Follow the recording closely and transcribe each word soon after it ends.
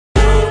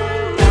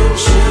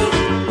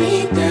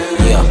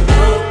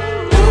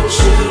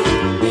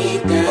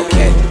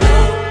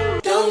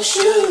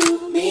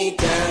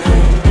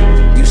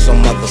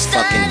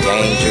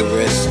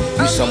dangerous.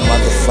 You so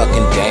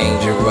motherfucking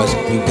dangerous.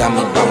 You got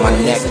me by my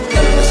neck.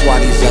 That's why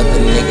these other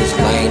niggas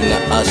lame to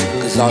us.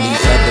 Cause all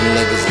these other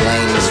niggas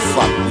lame as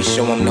fuck. We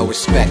show them no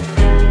respect. When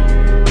the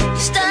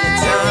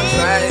time's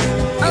right,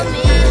 when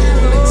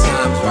the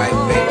time's right,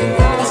 baby,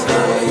 when the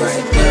time's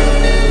right.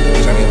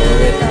 Try to do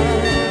it.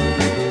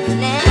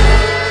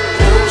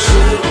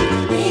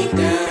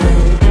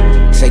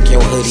 Take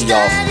your hoodie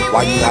off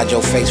while you hide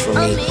your face from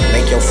me.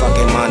 Make your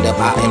fucking mind up,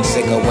 I am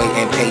sick of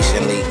waiting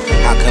patiently.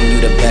 How come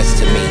you the best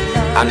to me?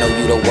 I know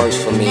you the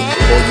worst for me.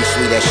 Boy, you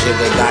sweet as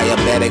sugar,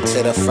 diabetic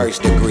to the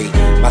first degree.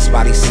 My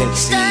spotty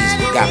senses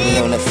got me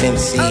on the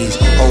fences.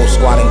 Whole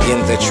squad and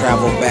Ginza,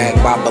 travel bag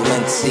by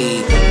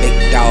Balenci.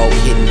 Big dog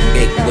hitting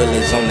big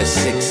willies on the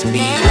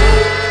 6-speed.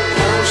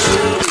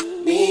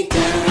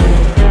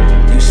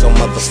 You so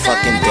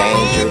motherfucking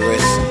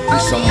dangerous. You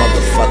so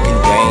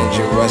motherfucking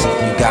dangerous.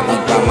 You got me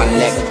by my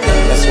neck.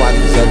 That's why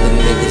these other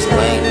niggas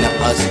lame to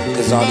us.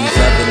 Cause all these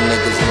other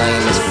niggas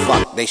lame as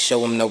fuck. They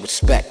show them no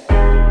respect. When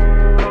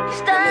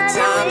the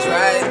time's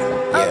right,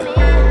 yeah.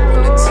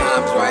 When the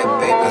time's right,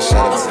 baby, I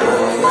shut the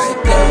time right.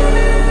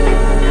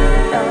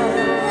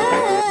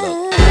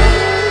 Look.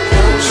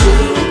 Don't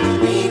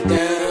shoot me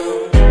down.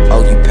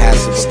 Oh, you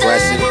passive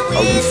aggressive.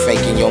 Oh, you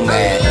faking your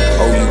mad.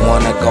 Oh, you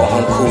wanna go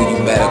home cool, you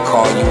better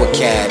call you a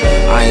cab.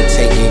 I ain't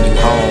taking you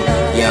home,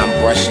 yeah, I'm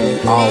brushing you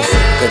off.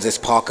 Cause it's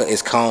Parker,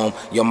 it's calm.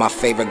 You're my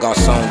favorite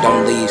garçon,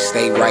 don't leave,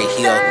 stay right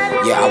here.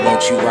 Yeah, I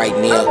want you right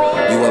near.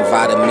 You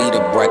invited me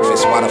to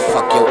breakfast, why the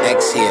fuck your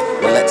ex here?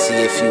 Well, let's see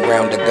if you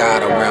round to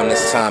God around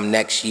this time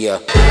next year.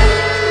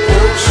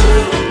 Don't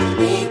shoot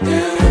me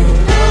down.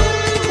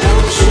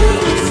 Don't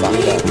shoot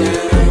me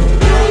down.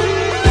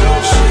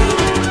 Don't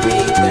shoot me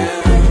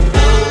down.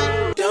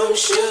 Don't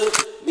shoot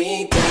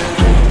me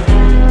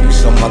down. You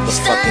so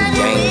motherfucking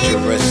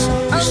dangerous.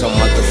 You so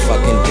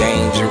motherfucking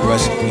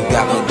dangerous. You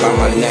got me by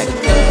my neck.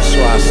 That's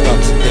why I start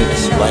to think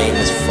it's lame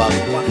as fuck.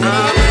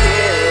 I'm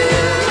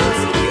here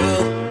for you.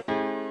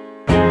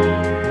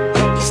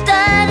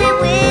 Started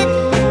with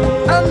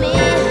a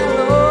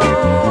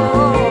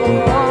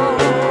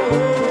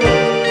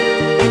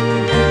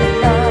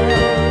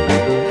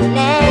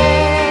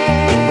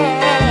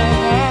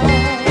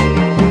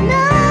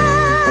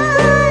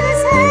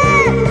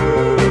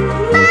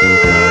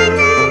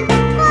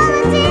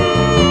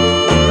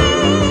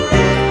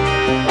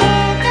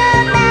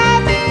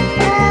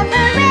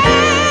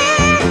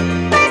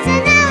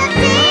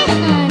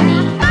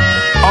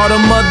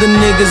The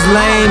niggas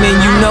lame and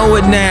you know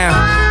it now.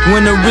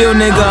 When a real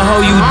nigga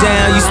hold you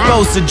down, you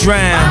supposed to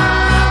drown.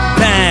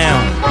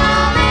 Bam.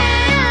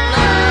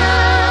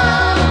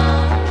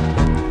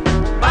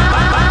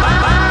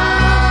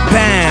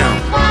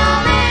 Bam.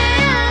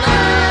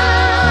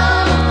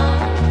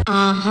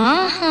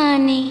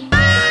 honey.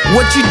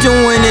 What you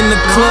doing in the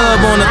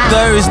club on a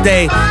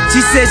Thursday?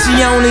 She said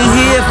she only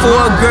here for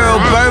a girl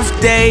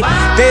birthday.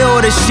 They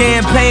order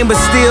champagne but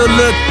still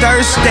look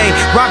thirsty.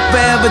 Rock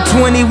forever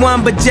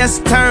 21 but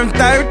just turned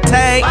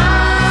 30.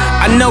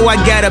 I know I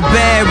got a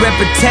bad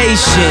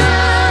reputation.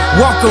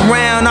 Walk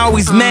around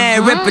always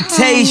mad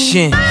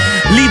reputation.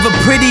 Leave a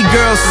pretty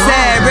girl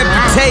sad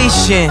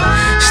reputation.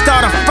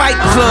 Start a fight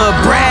club,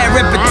 Brad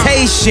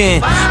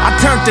reputation. I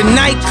turned the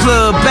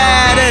nightclub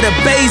bad at the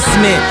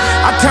basement.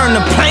 I turned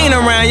the plane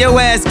around, your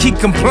ass keep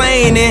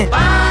complaining.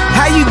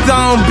 How you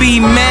gon'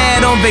 be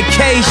mad on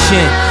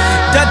vacation?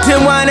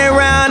 Dutton whining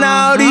around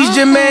all these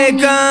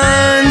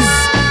Jamaicans.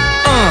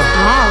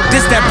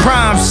 This that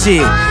prom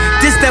shit.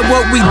 This that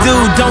what we do,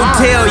 don't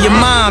tell your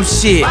mom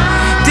shit.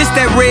 This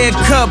that red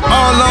cup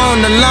all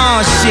on the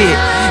lawn shit.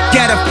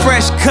 Got a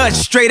fresh cut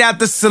straight out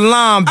the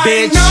salon,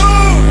 bitch. I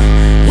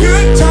know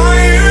you're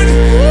tired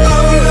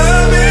of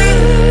loving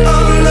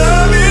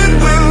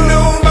with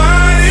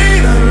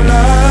nobody to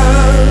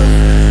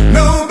love.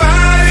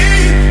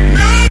 Nobody,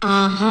 no.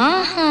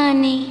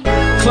 Honey.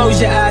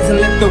 Close your eyes and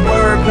let the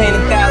word paint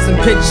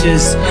 1,000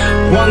 pictures.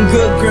 One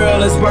good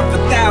girl is worth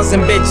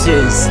 1,000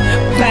 bitches.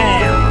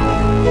 Bam.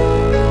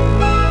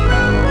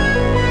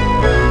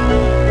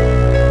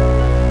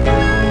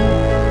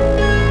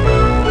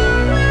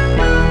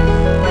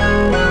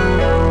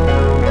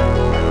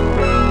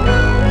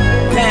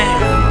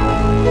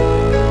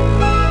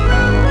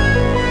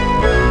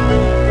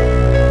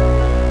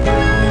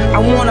 I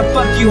wanna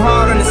fuck you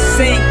hard on the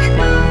sink.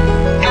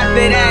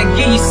 After that,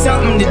 give you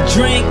something to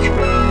drink.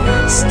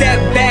 Step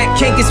back,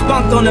 can't get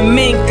spunked on the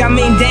mink. I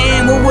mean,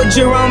 damn, what would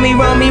your Rome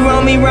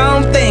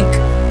think?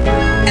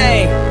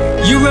 Hey,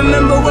 you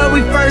remember where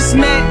we first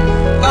met?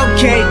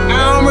 Okay,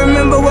 I don't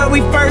remember where we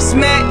first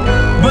met.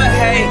 But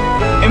hey,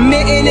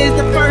 admitting is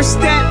the first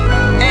step.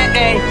 And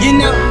hey, you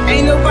know,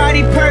 ain't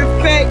nobody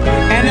perfect.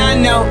 And I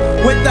know,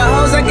 with the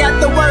hoes I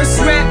got the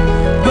worst rep.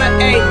 But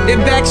hey, the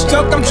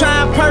backstroke I'm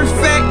trying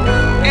perfect.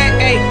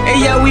 Hey,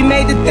 yo, we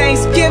made it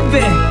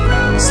Thanksgiving.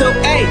 So,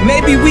 hey,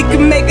 maybe we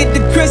can make it to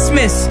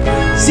Christmas.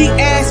 She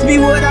asked me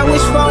what I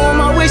wish for on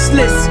my wish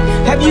list.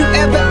 Have you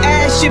ever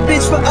asked your bad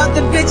bitch for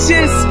other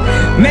bitches.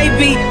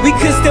 Maybe we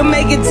could still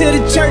make it to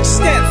the church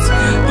steps.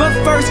 But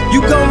first,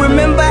 you gon'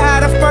 remember how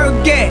to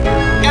forget.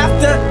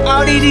 After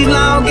all these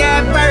long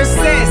ass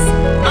verses,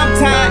 I'm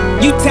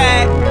tired, you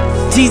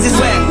tired, Jesus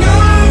wept.